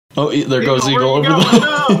Oh, there goes Eagle over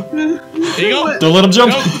the... Eagle! Don't let him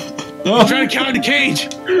jump! No. I'm trying to count in the cage!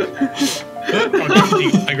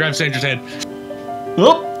 Oh, I grabbed Sandra's head.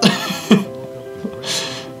 Oh!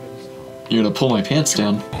 You're gonna pull my pants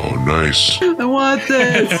down. Oh, nice. I want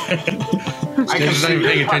this. Sandra's not even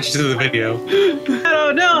paying attention to the video. I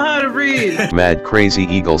don't know how to read. Mad Crazy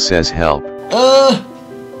Eagle says help.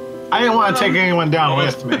 I didn't want to take anyone down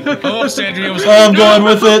with me. Oh, Sandra, I'm going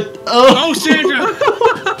with it. Oh, Sandra!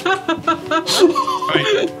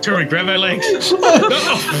 Alright, Tori, grab my legs.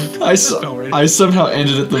 I somehow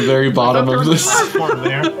ended at the very bottom of this.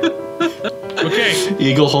 There. Okay.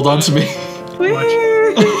 Eagle, hold on to me.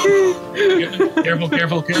 Careful,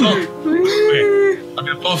 careful, careful. Okay. I'm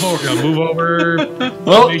gonna fall forward. Now move over.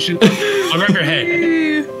 Oh. I'll grab your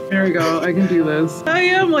head. There we go. I can do this. I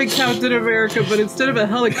am like Captain America, but instead of a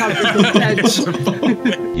helicopter, it's a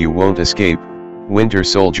bench. You won't escape, Winter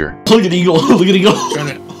Soldier. Look at Eagle. Look at Eagle.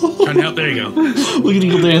 Trying to help. There you go. Look at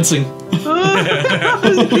Eagle dancing. How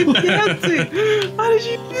did you dancing? How did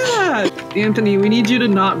you do that? Anthony, we need you to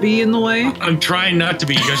not be in the way. I'm trying not to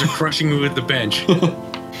be. You guys are crushing me with the bench.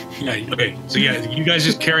 Yeah, okay. So yeah, you guys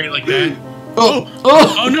just carry it like that. Oh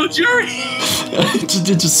no, Jryyy! it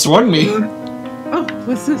just swung me. Oh,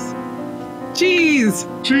 what's this? Cheese!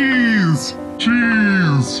 Cheese!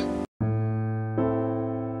 Cheese!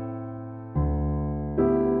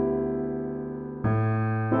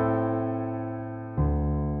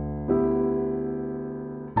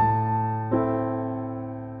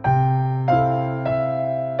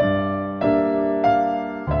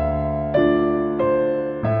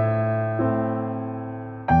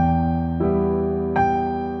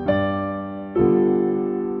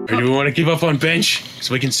 Or do we want to give up on bench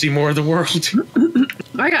so we can see more of the world?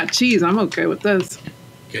 I got cheese. I'm okay with this.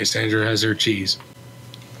 Okay, Sandra has her cheese.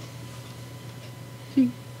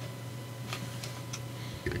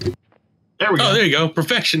 There we go. Oh, there you go.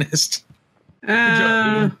 Perfectionist.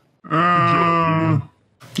 Yay.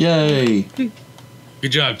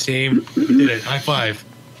 Good job, team. We did it. High five.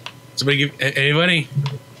 Somebody give anybody?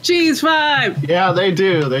 Cheese 5! Yeah, they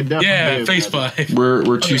do. They definitely Yeah, do. face five.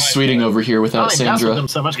 We're too sweeting over here I without only mess with Sandra. them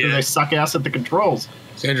so much because they suck ass at the controls.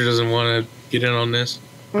 Sandra doesn't want to get in on this.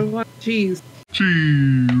 I want cheese.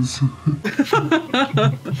 Cheese.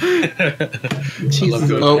 Cheese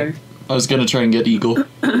is Oh, okay. I was gonna try and get Eagle,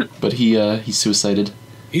 but he suicided.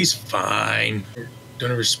 He's fine. Don't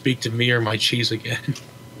ever speak to me or my cheese again.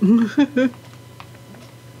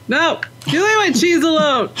 No! You leave my cheese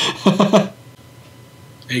alone!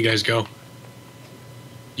 There you guys go.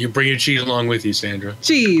 You bring your cheese along with you, Sandra.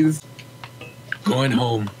 Cheese. Going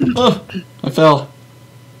home. Oh, I fell.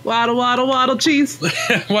 Waddle, waddle, waddle, cheese.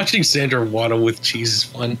 Watching Sandra waddle with cheese is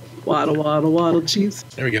fun. Waddle, waddle, waddle, cheese.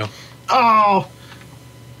 There we go. Oh!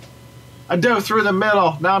 I dove through the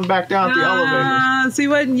middle. Now I'm back down at the elevator. See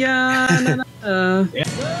what? Yeah.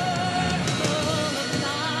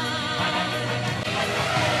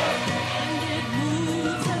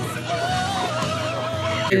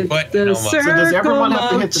 But The no, So does everyone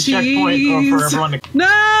have to hit the checkpoint or for everyone to... No!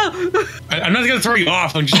 I'm not gonna throw you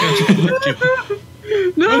off. I'm just gonna lift you.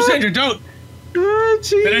 No, Sandra, don't.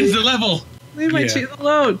 Cheese. That ends the level. Leave my Yeah. cheese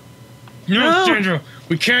alone. No, No. Sandra,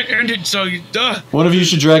 we can't end it. So you, One of you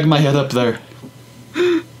should drag my head up there.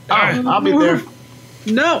 Oh, I'll be there.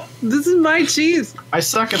 No, this is my cheese. I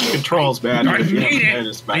suck at the controls, man. I If you need haven't it.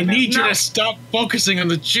 noticed by I now. need you to stop focusing on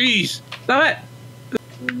the cheese. Stop it.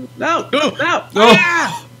 No. No. No.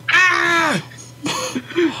 Oh. Ah!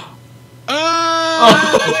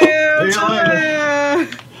 Ah! See you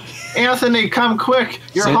later. Anthony, come quick.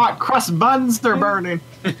 Your Sa- hot crust buns are burning.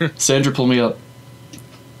 Sandra, pull me up.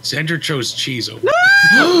 Sandra chose cheese over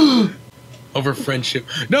over friendship.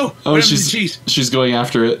 No, Oh, what happened to cheese? she's going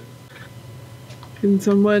after it. Can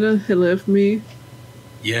someone lift me?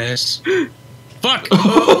 Yes. Fuck.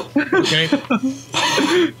 Okay.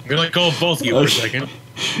 I'm gonna let go of both of you for a second.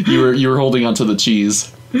 You were holding onto the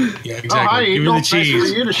cheese. Yeah, Oh, exactly. hi, Give me Eagle. the Nice for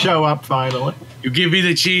cheese. you to show up finally. You give me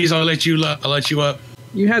the cheese, I'll let you. I'll let you up.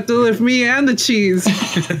 You have to lift me and the cheese.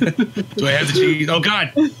 Do I have the cheese? Oh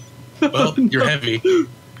God. Well, you're heavy.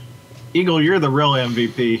 Eagle, you're the real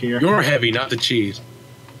MVP here. You're heavy, not the cheese.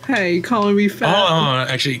 Hey, you calling me fat?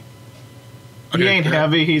 Oh, actually. He ain't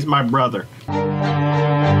heavy, he's my brother.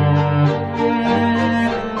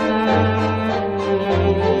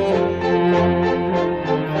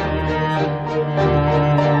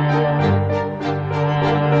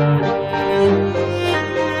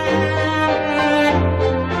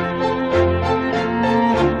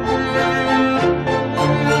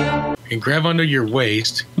 And grab under your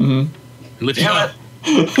waist Mm-hmm. and lift you Damn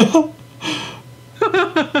up.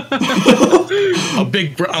 it.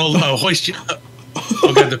 I'll hoist you.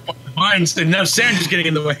 Oh god, the vines, and now Sandra's getting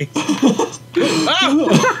in the way.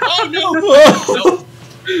 Oh no!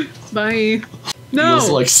 Bye. No. Eagle's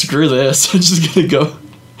like, screw this. I'm just gonna go.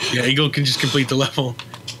 Yeah, Eagle can just complete the level.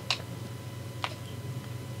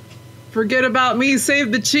 Forget about me.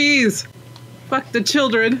 Save the cheese. Fuck the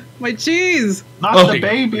children. My cheese. Not the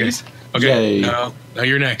babies. Okay, Yay. now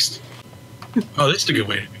you're next. Oh, this is a good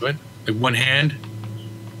way to do it. Like one hand.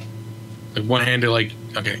 Like one hand to like.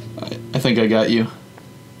 Okay. I think I got you.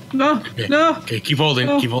 No. Okay. No. Okay, keep holding.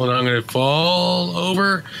 No. Keep holding. I'm gonna fall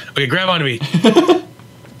over. Okay, grab onto me. I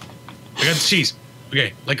got the cheese.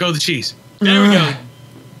 Okay, let go of the cheese. There we go.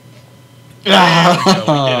 There we go.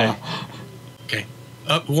 We did it. Okay.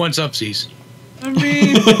 Up. Who wants upsies?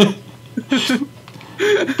 Me.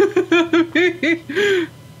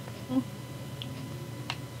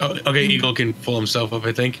 Oh, okay. Eagle can pull himself up.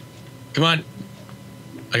 I think. Come on.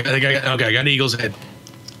 I think I got. Okay, I got Eagle's head.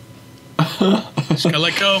 Just gotta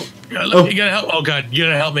let go. You gotta help. Oh god, you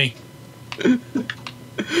gotta help me. You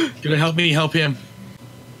gotta help me help him.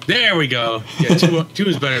 There we go. Yeah, two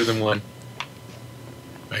is better than one.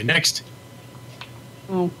 All right, next.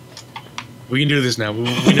 Oh. We can do this now. We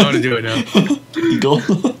know how to do it now. Eagle.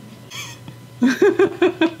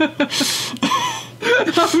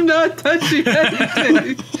 I'm not touching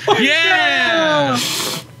anything. Yeah.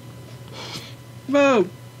 Move.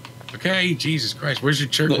 Okay, Jesus Christ. Where's your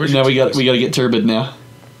church? Now we gotta get turbid now.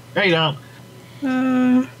 There you go.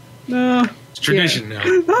 No. It's tradition now.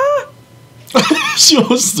 She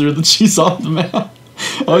almost threw the cheese off the map.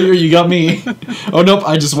 Oh, you got me. Oh nope,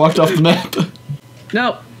 I just walked off the map.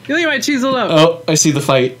 No. You leave my cheese alone. Oh, I see the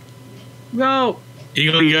fight. No.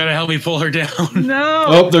 Eagle, you gotta help me pull her down. No.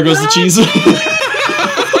 Oh, there goes the cheese.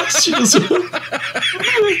 She just.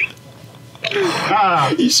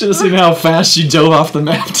 You should have seen how fast she dove off the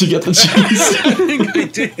map to get the cheese. I think I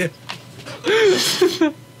did.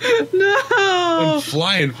 No. I'm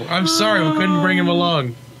flying. I'm sorry, we couldn't bring him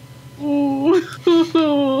along. No.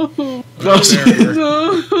 No, Just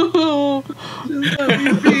let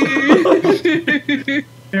me be.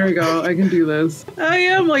 There we go. I can do this. I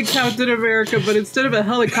am like Captain America, but instead of a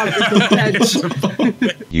helicopter, it's a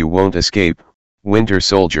bench. You won't escape, Winter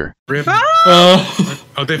Soldier. Rip.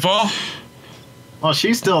 oh, they fall? Well,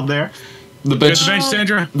 she's still there. the Get bench. the bench,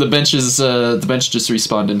 Sandra? The bench is the bench just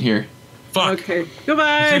respawned in here. Fuck. Okay.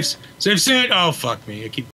 Goodbye. Save Sand. Oh, fuck me. I keep